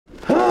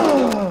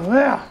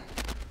Well,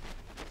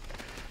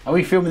 are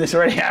we filming this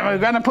already? We're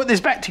going to put this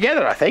back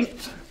together, I think.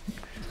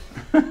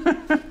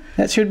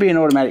 That should be an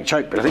automatic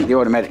choke, but I think the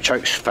automatic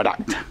choke's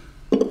fucked.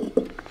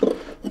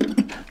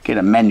 Get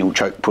a manual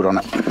choke put on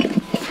it.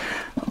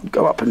 I'll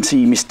go up and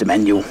see Mr.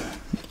 Manual.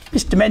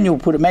 Mr. Manual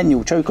put a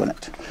manual choke on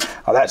it.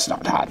 Oh, that's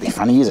not hardly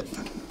funny, is it?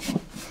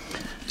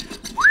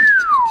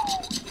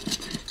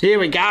 Here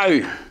we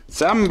go.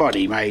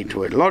 Somebody made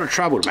a lot of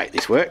trouble to make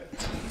this work.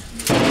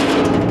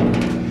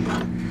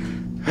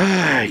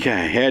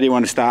 Okay, how do you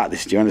want to start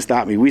this? Do you want to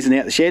start me whizzing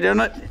out the shed on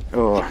it?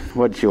 Or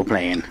what's your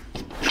plan?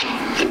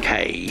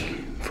 Okay,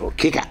 for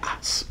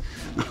kick-ass.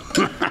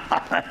 Whew,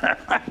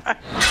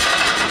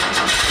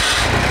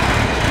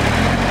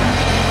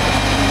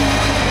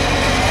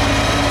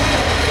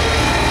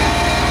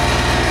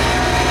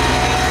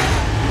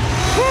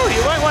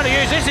 you won't want to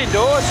use this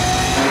indoors.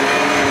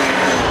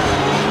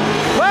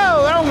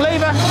 Whoa, wrong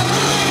lever.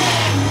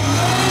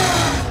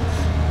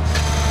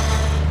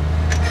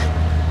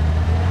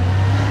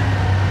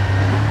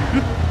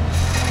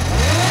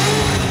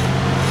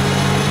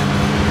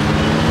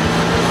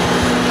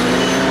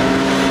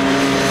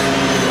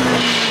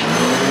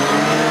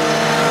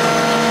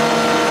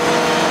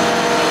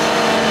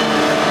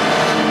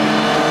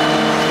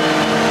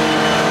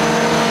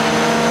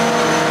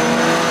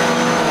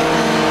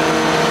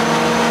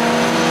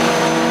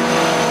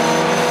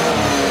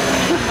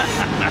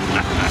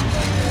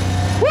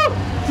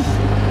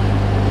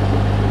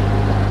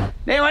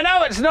 Now I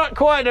know it's not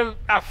quite a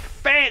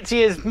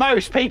fancy as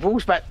most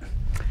people's, but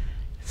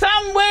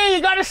somewhere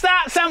you got to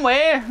start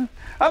somewhere.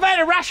 I've had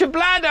a rush of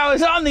blood. I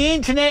was on the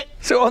internet,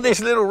 saw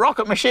this little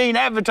rocket machine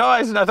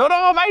advertised, and I thought,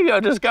 oh, maybe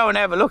I'll just go and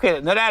have a look at it.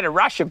 And then I had a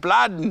rush of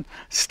blood and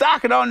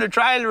stuck it on the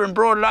trailer and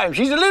brought it home.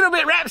 She's a little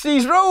bit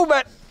Rhapsody's rule,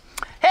 but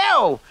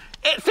hell,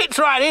 it fits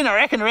right in, I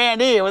reckon,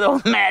 around here with all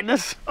the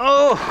madness.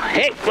 Oh,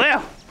 heck,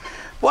 well,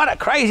 what a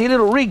crazy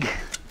little rig.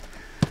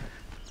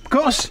 Of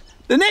course,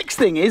 the next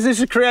thing is,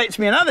 this creates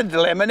me another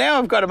dilemma. Now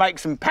I've got to make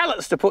some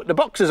pallets to put the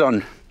boxes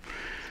on.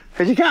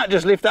 Because you can't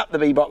just lift up the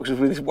bee boxes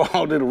with this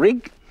wild little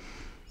rig.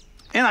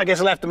 And I guess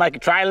I'll have to make a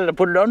trailer to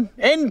put it on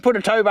and put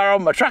a tow bar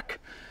on my truck.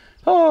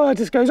 Oh, it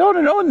just goes on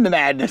and on, the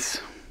madness.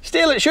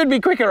 Still, it should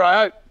be quicker,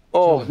 I hope.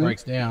 Until it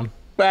breaks down.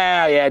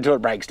 Well, yeah, until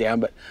it breaks down.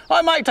 But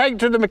I might take it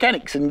to the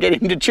mechanics and get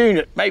him to tune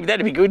it. Maybe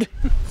that'd be good.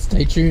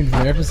 Stay tuned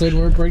for the episode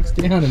where it breaks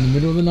down in the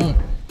middle of the night.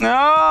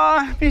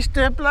 Oh,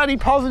 Mr. bloody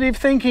positive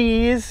thinking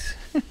he is.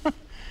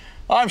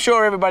 I'm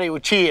sure everybody will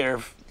cheer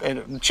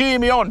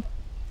me on.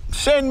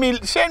 Send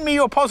me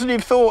your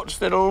positive thoughts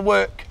that'll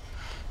work.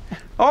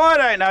 I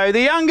don't know,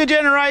 the younger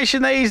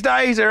generation these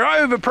days are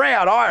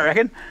overproud, I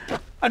reckon.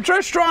 I'm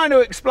just trying to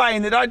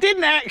explain that I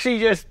didn't actually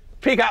just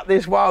pick up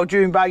this wild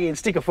June buggy and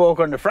stick a fork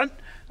on the front.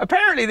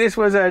 Apparently this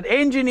was an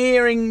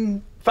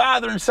engineering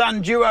father and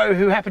son duo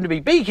who happened to be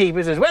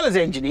beekeepers as well as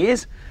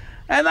engineers,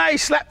 and they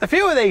slapped a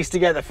few of these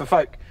together for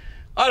folk.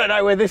 I don't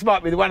know whether this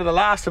might be one of the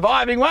last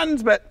surviving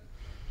ones, but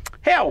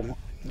hell,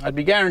 I'd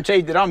be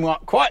guaranteed that I'm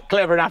not quite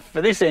clever enough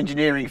for this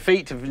engineering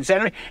feat of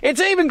insanity.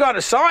 It's even got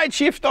a side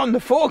shift on the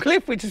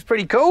forklift, which is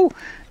pretty cool,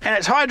 and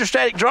it's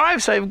hydrostatic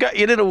drive, so you've got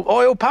your little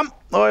oil pump,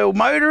 oil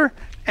motor,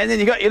 and then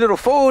you've got your little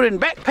forward and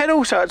back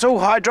pedal, so it's all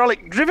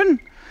hydraulic driven.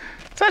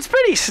 So it's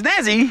pretty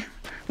snazzy.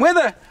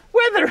 Whether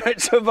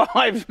it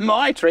survives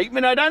my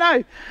treatment, I don't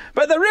know.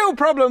 But the real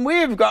problem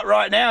we've got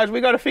right now is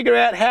we've got to figure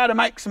out how to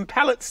make some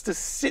pallets to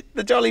sit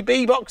the jolly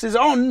bee boxes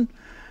on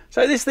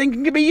so this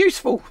thing can be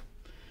useful.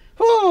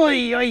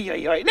 Oy, oy,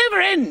 oy, oy. It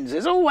never ends,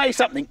 there's always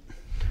something.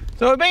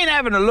 So I've been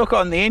having a look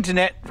on the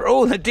internet for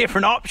all the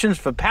different options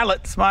for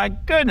pallets. My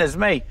goodness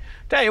me.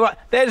 Tell you what,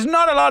 there's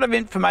not a lot of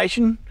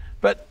information,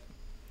 but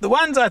the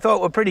ones I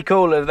thought were pretty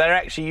cool are they're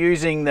actually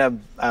using a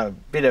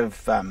bit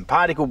of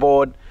particle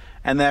board,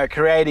 and they're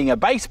creating a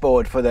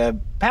baseboard for their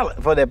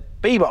pallet, for their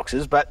bee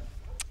boxes. But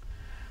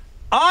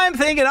I'm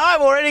thinking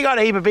I've already got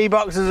a heap of bee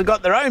boxes that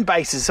got their own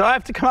bases, so I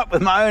have to come up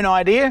with my own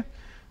idea.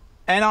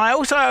 And I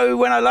also,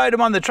 when I load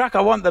them on the truck,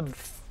 I want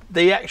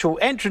the actual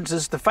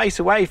entrances to face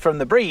away from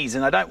the breeze,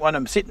 and I don't want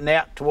them sitting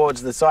out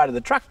towards the side of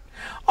the truck.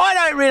 I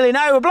don't really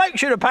know. A bloke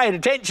should have paid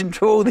attention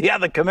to all the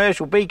other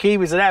commercial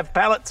beekeepers that have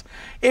pallets.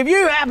 If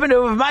you happen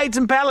to have made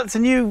some pallets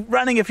and you're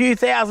running a few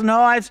thousand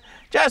hives,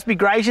 just be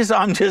gracious,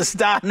 I'm just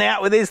starting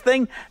out with this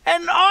thing.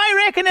 And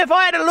I reckon if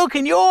I had a look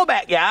in your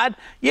backyard,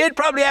 you'd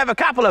probably have a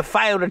couple of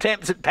failed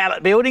attempts at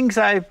pallet building,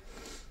 so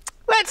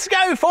let's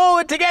go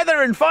forward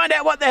together and find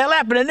out what the hell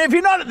happened. And if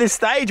you're not at this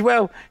stage,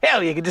 well,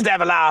 hell, you can just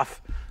have a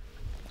laugh.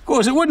 Of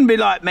course, it wouldn't be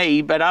like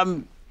me, but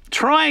I'm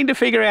trying to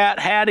figure out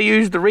how to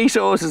use the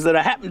resources that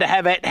I happen to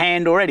have at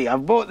hand already.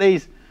 I've bought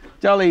these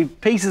jolly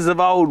pieces of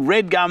old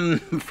red gum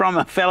from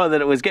a fella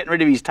that was getting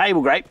rid of his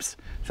table grapes.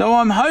 So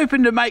I'm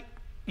hoping to make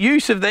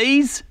use of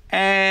these,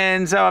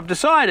 and so I've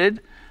decided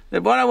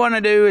that what I want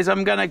to do is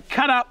I'm going to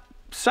cut up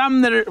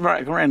some that are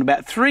around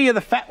about 3 of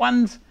the fat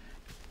ones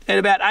at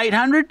about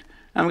 800.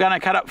 I'm going to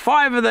cut up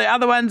 5 of the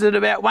other ones at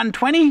about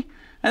 120, and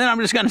then I'm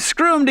just going to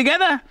screw them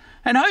together,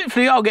 and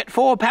hopefully I'll get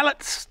 4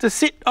 pallets to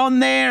sit on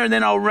there, and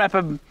then I'll wrap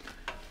them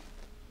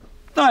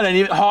I don't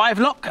even hive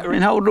lock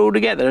and hold it all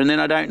together, and then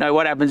I don't know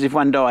what happens if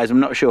one dies. I'm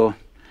not sure.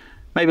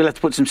 Maybe let's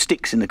put some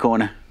sticks in the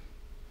corner.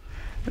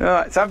 All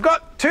right, so I've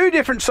got 2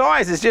 different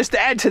sizes just to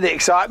add to the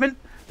excitement.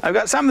 I've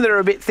got some that are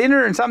a bit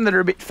thinner and some that are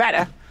a bit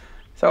fatter.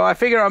 So I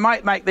figure I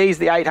might make these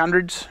the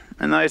 800s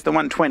and those the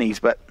 120s,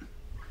 but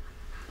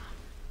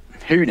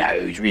who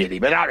knows really,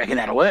 but I reckon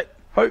that'll work.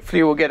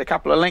 Hopefully we'll get a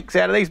couple of lengths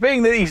out of these.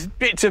 Being that these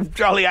bits of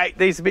Jolly 8,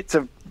 these bits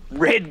of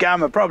red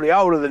gum are probably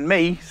older than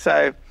me,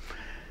 so,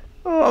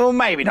 well,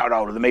 maybe not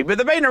older than me, but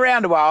they've been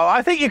around a while.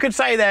 I think you could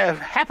say they're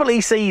happily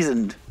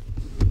seasoned.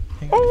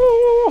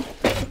 Oh,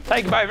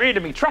 take them over here to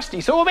me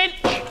trusty saw bench.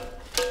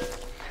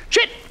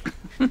 Shit!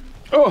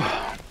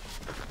 Oh,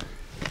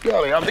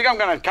 golly, I think I'm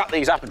going to cut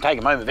these up and take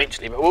them home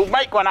eventually, but we'll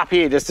make one up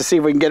here just to see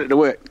if we can get it to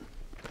work.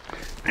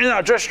 You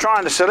know, just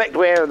trying to select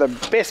where the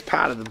best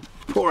part of the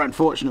poor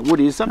unfortunate wood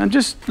is. I'm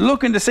just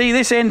looking to see,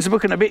 this end's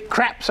looking a bit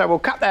crap, so we'll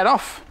cut that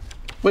off.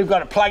 We've got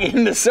to plug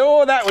in the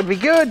saw, that would be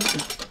good.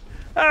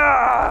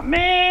 Ah,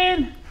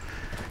 man.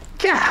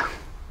 Yeah.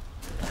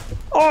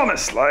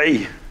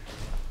 Honestly.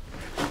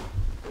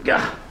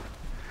 Yeah.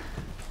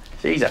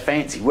 She's a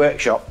fancy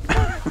workshop.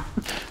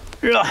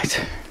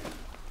 Right.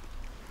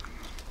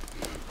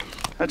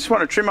 I just want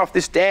to trim off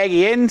this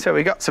daggy end so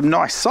we got some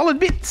nice solid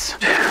bits.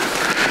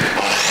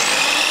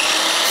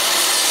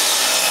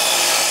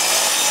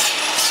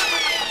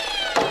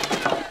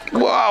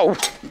 Whoa!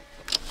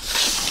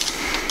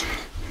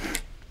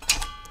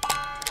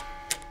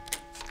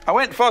 I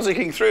went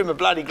fossicking through my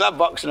bloody glove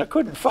box and I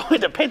couldn't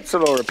find a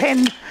pencil or a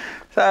pen,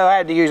 so I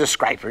had to use a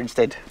scraper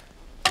instead.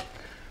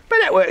 But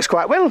that works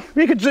quite well.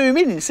 You could zoom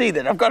in and see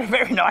that I've got a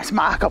very nice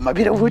mark on my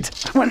bit of wood.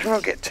 I wonder if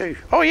I'll get 2.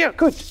 Oh yeah,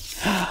 good.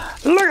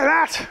 Look at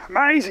that,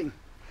 amazing.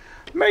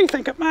 Me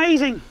think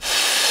amazing.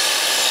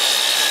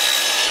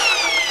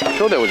 I'm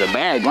sure there was a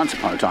bag once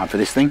upon a time for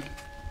this thing.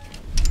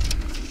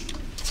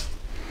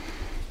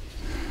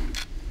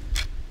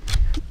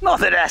 Not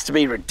that it has to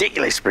be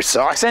ridiculously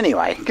precise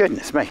anyway,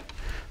 goodness me.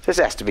 This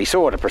has to be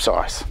sort of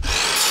precise.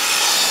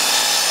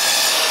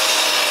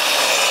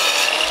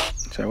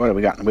 So what have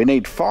we got? We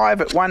need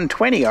 5 at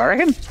 120, I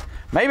reckon.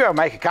 Maybe I'll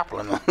make a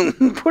couple of them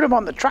and put them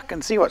on the truck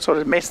and see what sort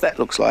of mess that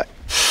looks like.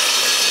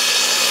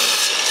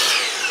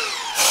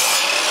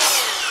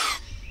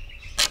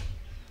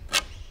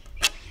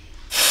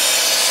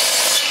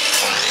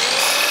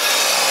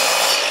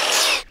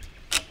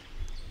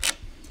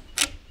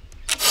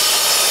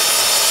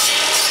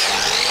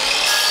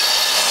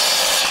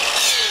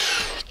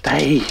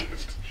 Stay.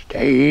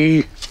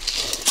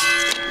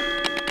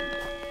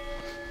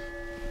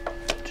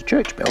 It's a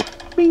church bell.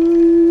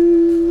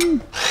 Bing.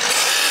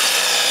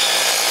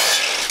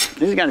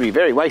 This is going to be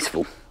very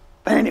wasteful.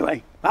 But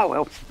anyway, oh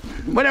well.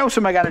 What else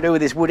am I going to do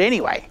with this wood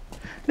anyway?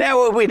 Now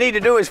what we need to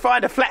do is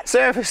find a flat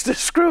surface to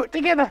screw it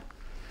together.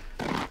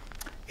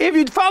 If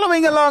you're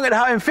following along at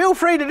home, feel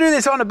free to do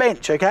this on a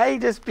bench, okay?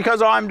 Just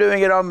because I'm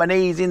doing it on my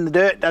knees in the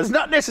dirt does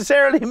not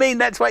necessarily mean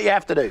that's what you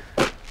have to do.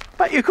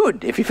 But you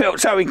could if you felt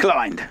so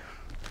inclined.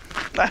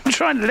 I'm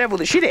trying to level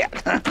the shit out.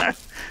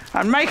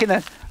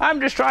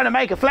 I'm just trying to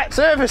make a flat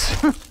surface.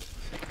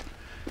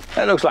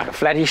 That looks like a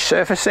flattish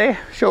surface there,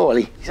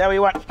 surely. So we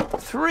want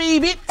 3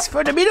 bits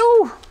for the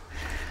middle.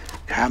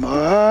 Come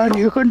on,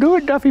 you can do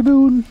it, Duffy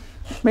Boone.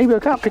 Maybe I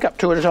can't pick up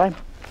 2 at a time.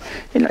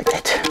 In like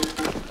that.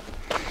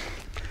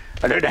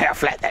 I don't know how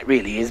flat that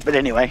really is, but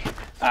anyway.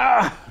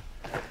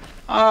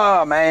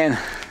 Oh man.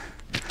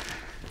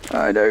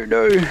 I don't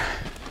know.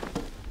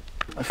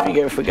 I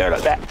figure if we go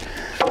like that.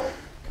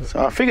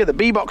 So I figure the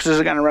bee boxes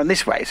are going to run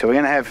this way, so we're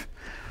going to have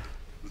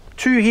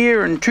 2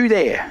 here and 2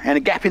 there, and a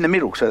gap in the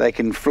middle so they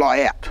can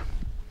fly out.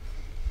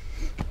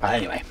 But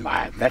anyway,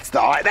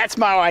 that's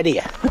my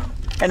idea.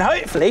 And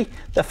hopefully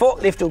the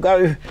forklift will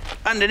go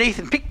underneath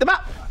and pick them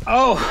up.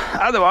 Oh,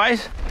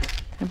 otherwise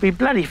it'd be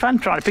bloody fun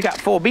trying to pick up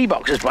 4 bee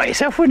boxes by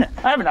yourself, wouldn't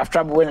it? I have enough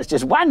trouble when it's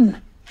just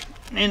 1.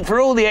 And for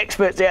all the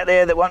experts out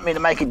there that want me to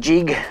make a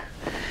jig,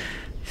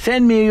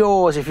 send me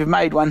yours if you've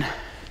made one.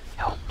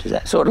 Does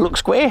that sort of look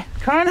square?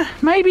 Kinda,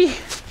 maybe.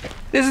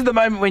 This is the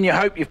moment when you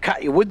hope you've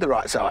cut your wood the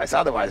right size,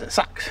 otherwise it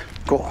sucks.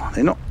 Oh,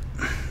 they're not.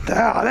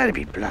 Oh, that'd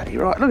be bloody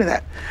right. Look at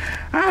that.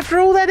 After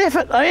all that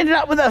effort, I ended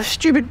up with a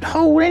stupid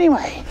hole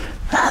anyway.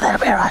 Ah,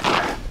 that'll be alright.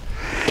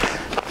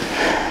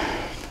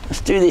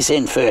 Let's do this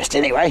end first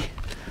anyway,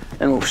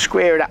 then we'll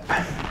square it up.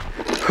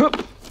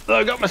 Hoop.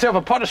 I got myself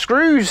a pot of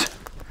screws.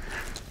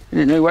 I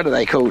don't know, what are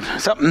they called?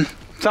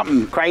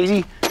 Something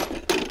crazy.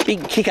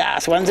 Big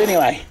kick-ass ones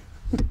anyway.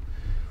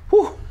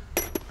 Whew.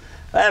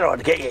 That ought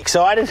to get you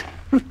excited.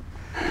 Well,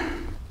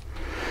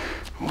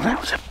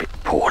 that was a bit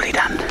poorly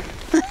done.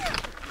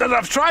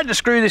 I've tried to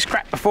screw this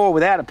crap before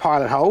without a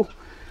pilot hole,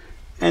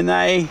 and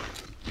they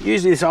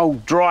use this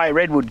old dry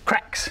redwood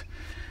cracks.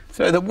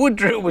 So the wood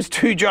drill was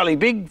too jolly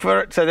big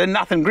for it, so then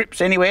nothing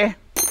grips anywhere.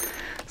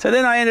 So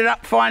then I ended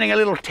up finding a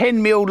little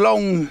 10mm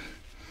long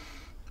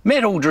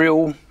metal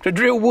drill to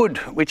drill wood,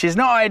 which is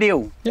not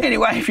ideal. Yep.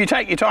 Anyway, if you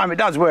take your time, it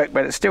does work,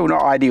 but it's still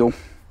not ideal.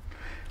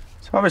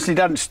 Obviously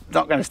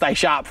not going to stay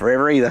sharp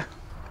forever either.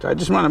 So I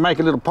just want to make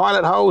a little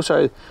pilot hole,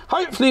 so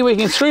hopefully we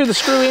can screw the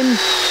screw in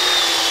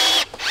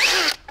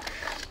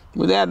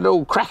without it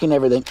all cracking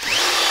everything.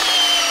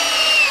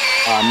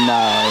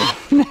 Oh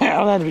no,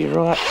 now that'd be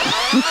right.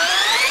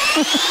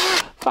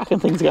 Fucking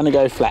thing's gonna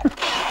go flat.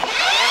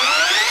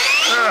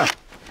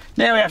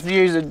 Now we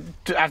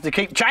have to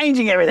keep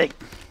changing everything.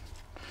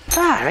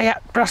 Ah,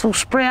 out, Brussels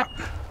sprout.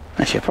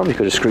 Actually, I probably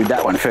could have screwed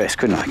that one first,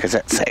 couldn't I? Because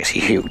that's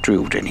actually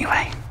drilled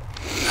anyway.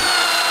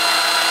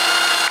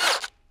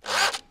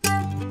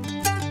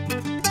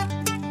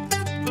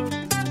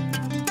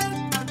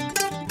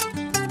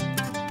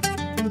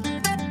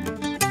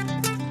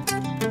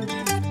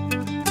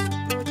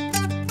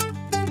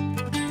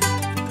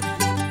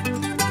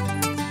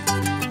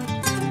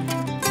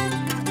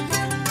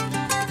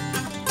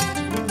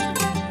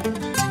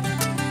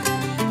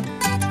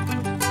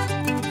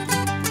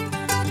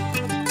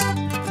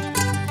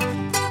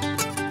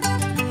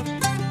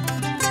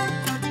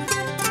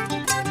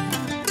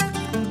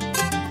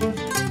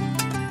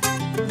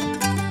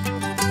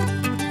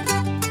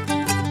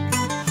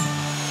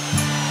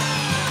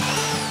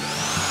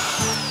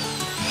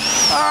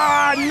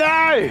 Oh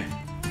no!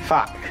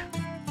 Fuck.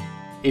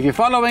 If you're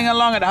following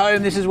along at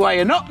home, this is why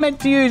you're not meant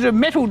to use a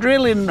metal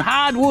drill in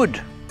hard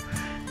wood.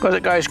 Because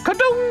it goes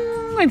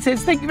ka-dong and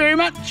says thank you very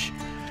much.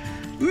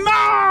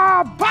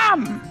 Ma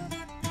bum!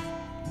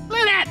 Look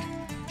at that!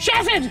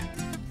 Shattered!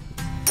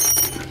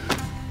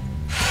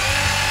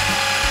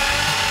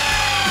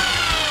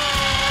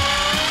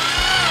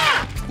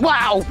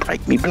 Wow!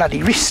 Break me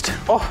bloody wrist.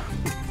 Oh,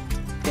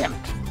 damn it.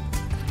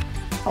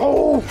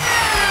 Oh!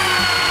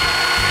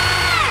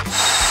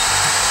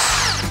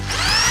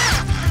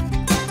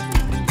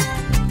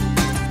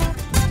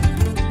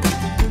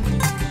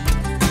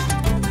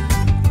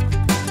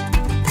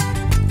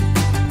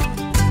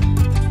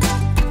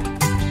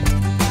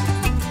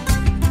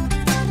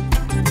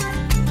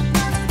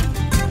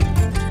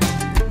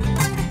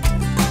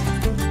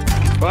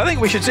 Well, I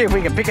think we should see if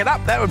we can pick it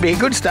up. That would be a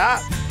good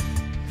start.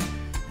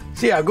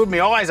 See how good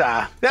my eyes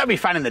are. That would be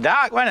fun in the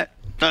dark, won't it?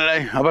 I don't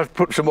know. I'll have to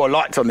put some more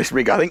lights on this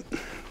rig, I think.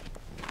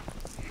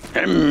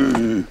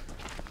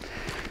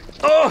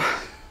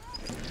 Oh!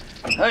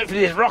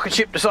 Hopefully this rocket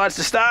ship decides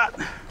to start.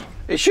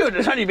 It should.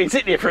 It's only been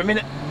sitting here for a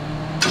minute.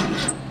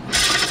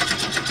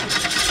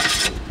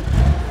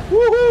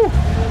 Woohoo!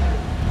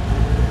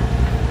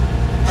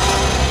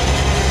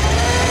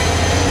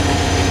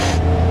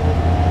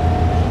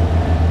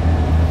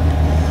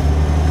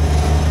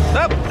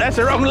 Oh, that's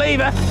the wrong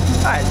lever.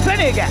 Oh, there's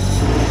plenty of gas.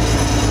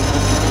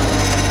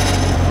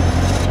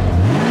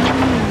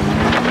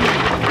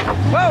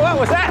 Whoa, what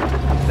was that?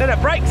 Did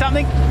it break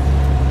something?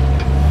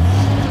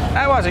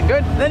 That wasn't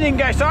good. That didn't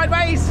go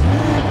sideways.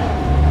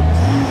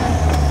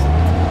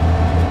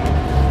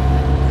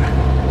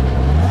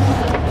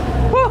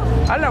 Whew,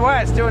 I don't know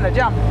why it's doing a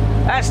jump.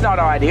 That's not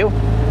ideal.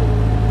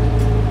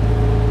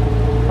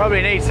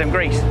 Probably needs some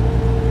grease.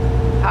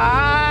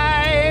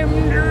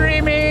 I'm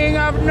dreaming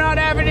of not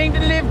having to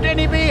lift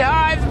any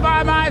beehives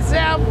by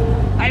myself.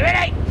 Are you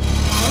ready?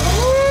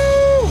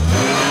 Woo!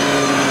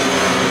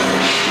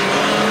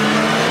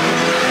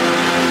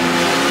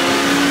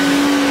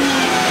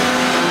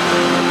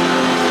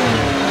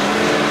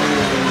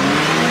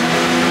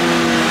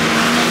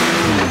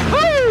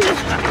 Woo!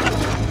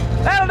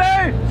 That'll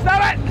do.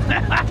 Stop it.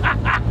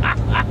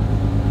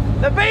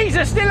 The bees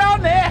are still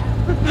on there.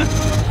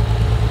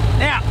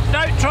 Now,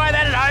 don't try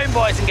that at home,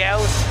 boys and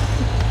girls.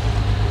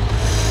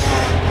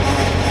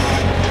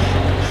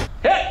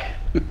 Heck!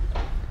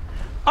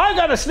 I've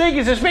got a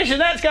sneaky suspicion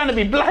that's going to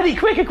be bloody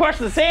quick across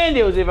the sand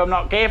hills if I'm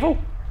not careful.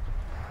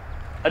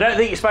 I don't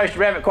think you're supposed to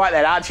rev it quite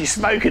that hard. She's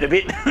smoking a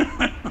bit.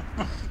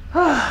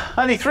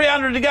 Only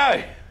 300 to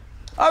go.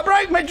 I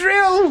broke my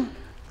drill.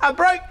 I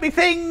broke my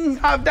thing.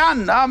 I've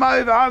done. I'm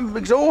over. I'm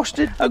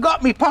exhausted. I've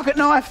got my pocket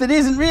knife that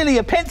isn't really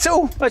a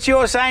pencil. But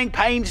you're saying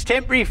pain's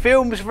temporary,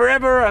 film's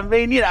forever. I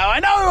mean, you know, I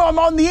know I'm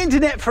on the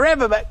internet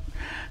forever, but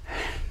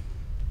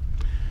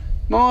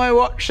my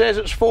watch says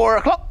it's 4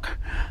 o'clock.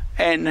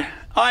 And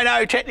I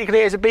know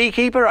technically as a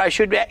beekeeper, I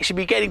should actually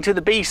be getting to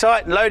the bee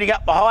site and loading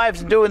up my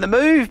hives and doing the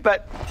move,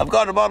 but I've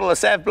got a bottle of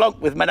Sauv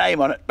Blanc with my name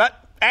on it. But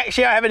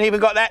actually I haven't even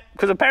got that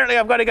because apparently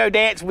I've got to go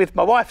dance with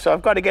my wife, so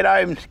I've got to get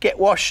home to get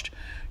washed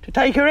to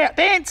take her out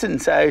dancing.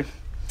 So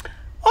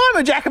I'm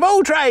a jack of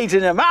all trades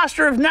and a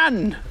master of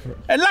none.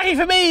 And lucky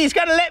for me, he's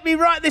going to let me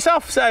write this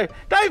off. So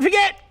don't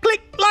forget,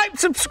 click like,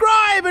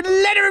 subscribe, and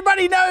let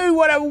everybody know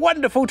what a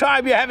wonderful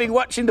time you're having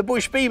watching the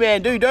Bush Bee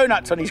Man do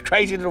donuts on his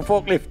crazy little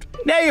forklift.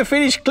 Now you're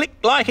finished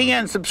liking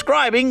and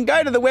subscribing,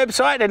 go to the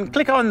website and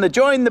click on the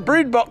Join the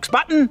Brood Box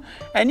button,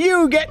 and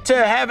you get to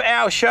have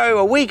our show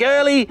a week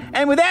early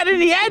and without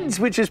any ads,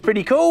 which is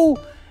pretty cool.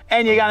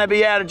 And you're going to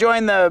be able to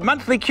join the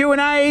monthly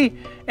Q&A.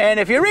 And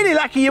if you're really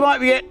lucky, you might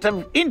be able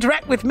to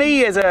interact with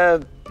me as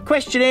a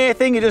questionnaire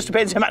thing. It just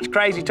depends how much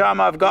crazy time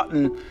I've got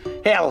and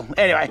hell.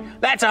 Anyway,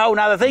 that's a whole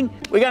nother thing.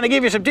 We're going to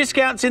give you some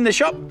discounts in the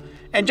shop.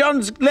 And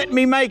John's let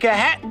me make a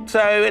hat, so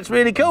it's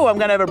really cool. I'm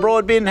going to have a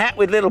broad bin hat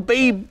with little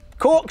bee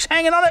corks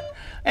hanging on it.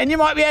 and you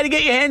might be able to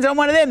get your hands on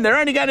one of them. There are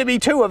only going to be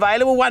 2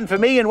 available, one for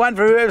me and one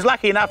for whoever's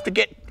lucky enough to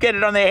get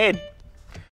it on their head.